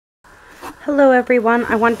Hello everyone,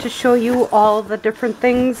 I want to show you all the different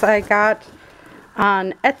things I got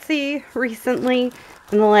on Etsy recently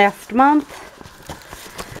in the last month.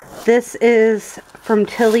 This is from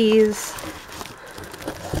Tilly's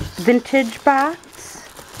Vintage Box.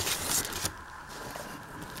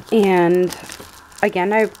 And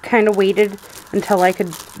again, I kind of waited until I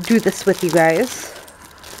could do this with you guys.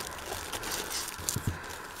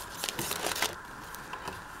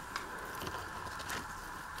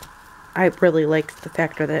 I really liked the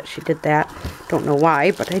fact that she did that. Don't know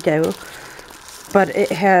why, but I do. But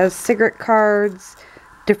it has cigarette cards,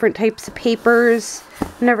 different types of papers,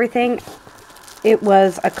 and everything. It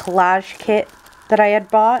was a collage kit that I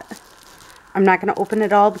had bought. I'm not going to open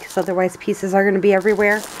it all because otherwise pieces are going to be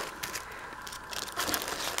everywhere.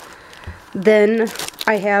 Then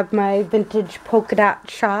I have my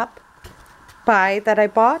VintagePolkaDotShop buy that I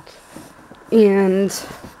bought. And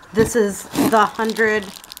this is the 100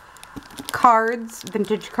 cards,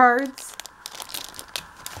 vintage cards,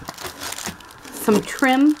 some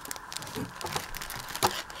trim,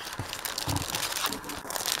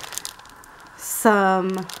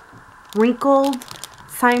 some wrinkled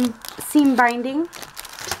seam binding.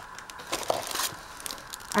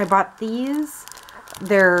 I bought these.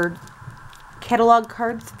 They're catalog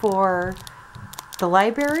cards for the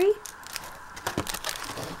library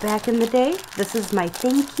back in the day. This is my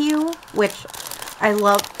thank you, which I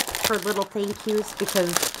love for little thank yous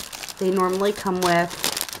because they normally come with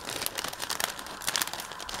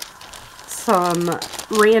some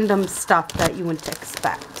random stuff that you wouldn't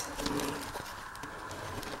expect,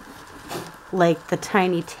 like the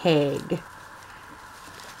tiny tag.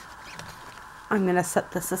 I'm gonna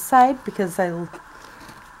set this aside because I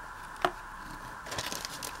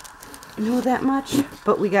know that much.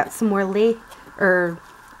 But we got some more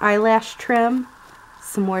eyelash trim,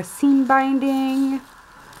 some more seam binding,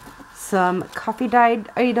 some coffee dyed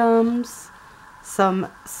items, some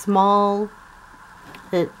small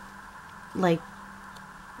like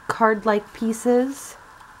card-like pieces,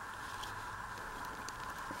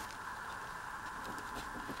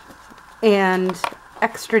 and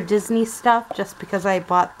extra Disney stuff just because I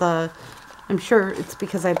bought I'm sure it's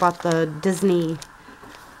because I bought the Disney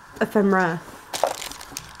ephemera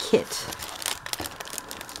kit.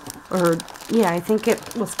 Or yeah, I think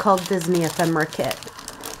it was called Disney ephemera kit.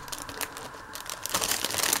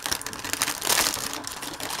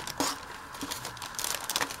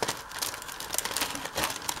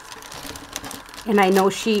 And I know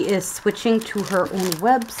she is switching to her own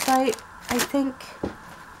website, I think.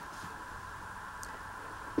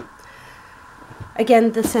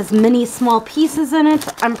 Again, this has many small pieces in it.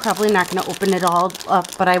 I'm probably not going to open it all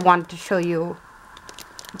up, but I wanted to show you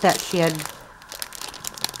that she had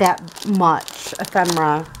that much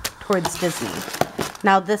ephemera towards Disney.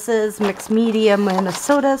 Now this is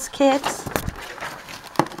MixedMediaMinnisota's kit.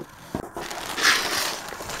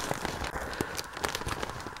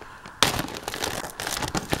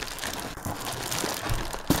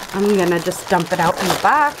 I'm gonna just dump it out in the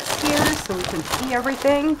box here so we can see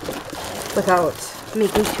everything without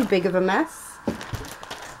making too big of a mess.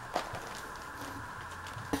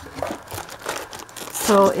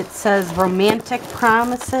 So it says romantic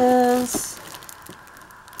promises.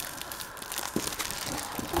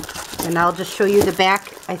 And I'll just show you the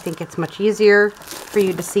back. I think it's much easier for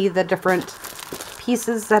you to see the different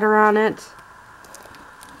pieces that are on it.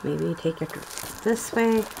 Maybe take it this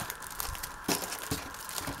way.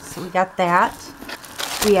 So we got that.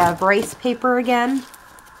 We have rice paper again,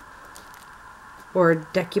 or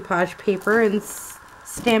decoupage paper in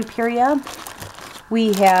Stamperia.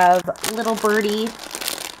 We have little birdie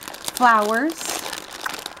flowers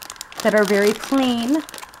that are very plain.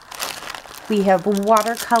 We have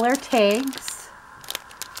watercolor tags,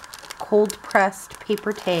 cold pressed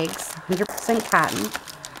paper tags, 100% cotton.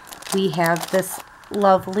 We have this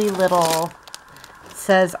lovely little, it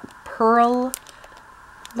says Pearl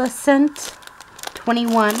Lucent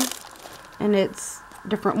 21, and it's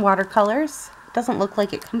different watercolors. Doesn't look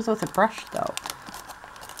like it comes with a brush though.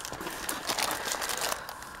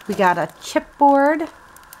 We got a chipboard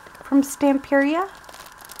from Stamperia.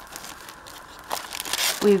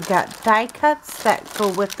 We've got die cuts that go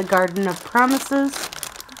with the Garden of Promises.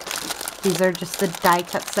 These are just the die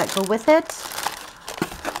cuts that go with it.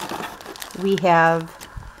 We have,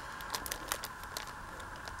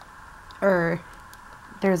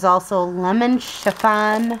 there's also lemon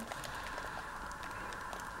chiffon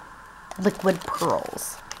liquid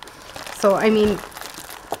pearls. So I mean,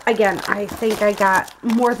 again, I think I got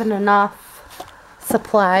more than enough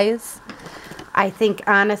supplies. I think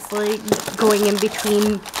honestly, going in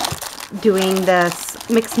between doing this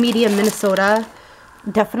MixedMediaMinnisota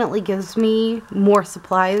definitely gives me more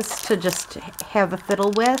supplies to just have a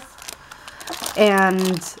fiddle with.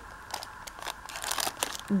 And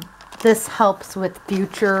this helps with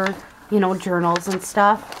future, you know, journals and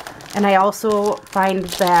stuff. And I also find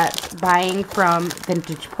that buying from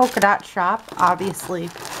VintagePolkaDotShop obviously,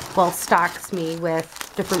 well, stocks me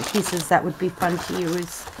with different pieces that would be fun to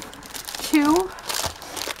use too.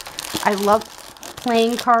 I love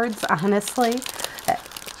playing cards, honestly.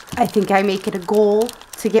 I think I make it a goal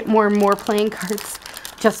to get more and more playing cards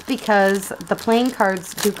just because the playing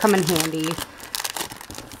cards do come in handy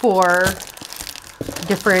for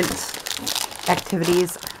different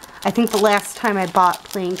activities. I think the last time I bought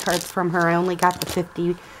playing cards from her, I only got the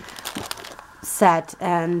 50 set,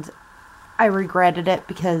 and I regretted it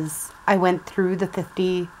because I went through the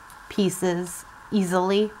 50 pieces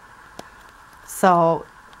easily. So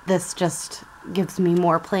this just gives me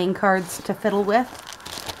more playing cards to fiddle with.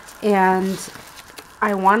 And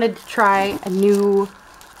I wanted to try a new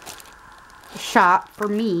shop for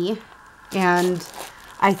me, and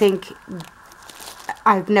I think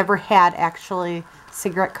I've never had actually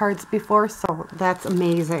cigarette cards before, so that's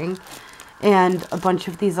amazing. And a bunch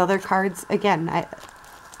of these other cards, again,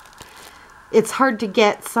 it's hard to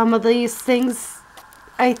get some of these things,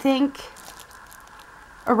 I think,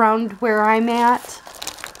 around where I'm at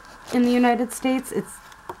in the United States. It's,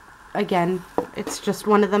 again, it's just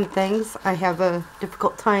one of them things I have a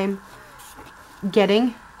difficult time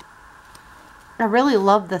getting. I really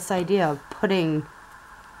love this idea of putting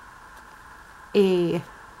a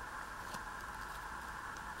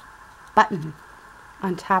button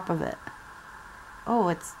on top of it. Oh,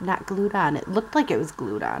 it's not glued on. It looked like it was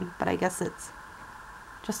glued on, but I guess it's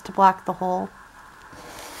just to block the hole.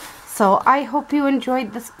 So I hope you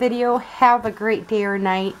enjoyed this video. Have a great day or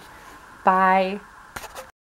night. Bye.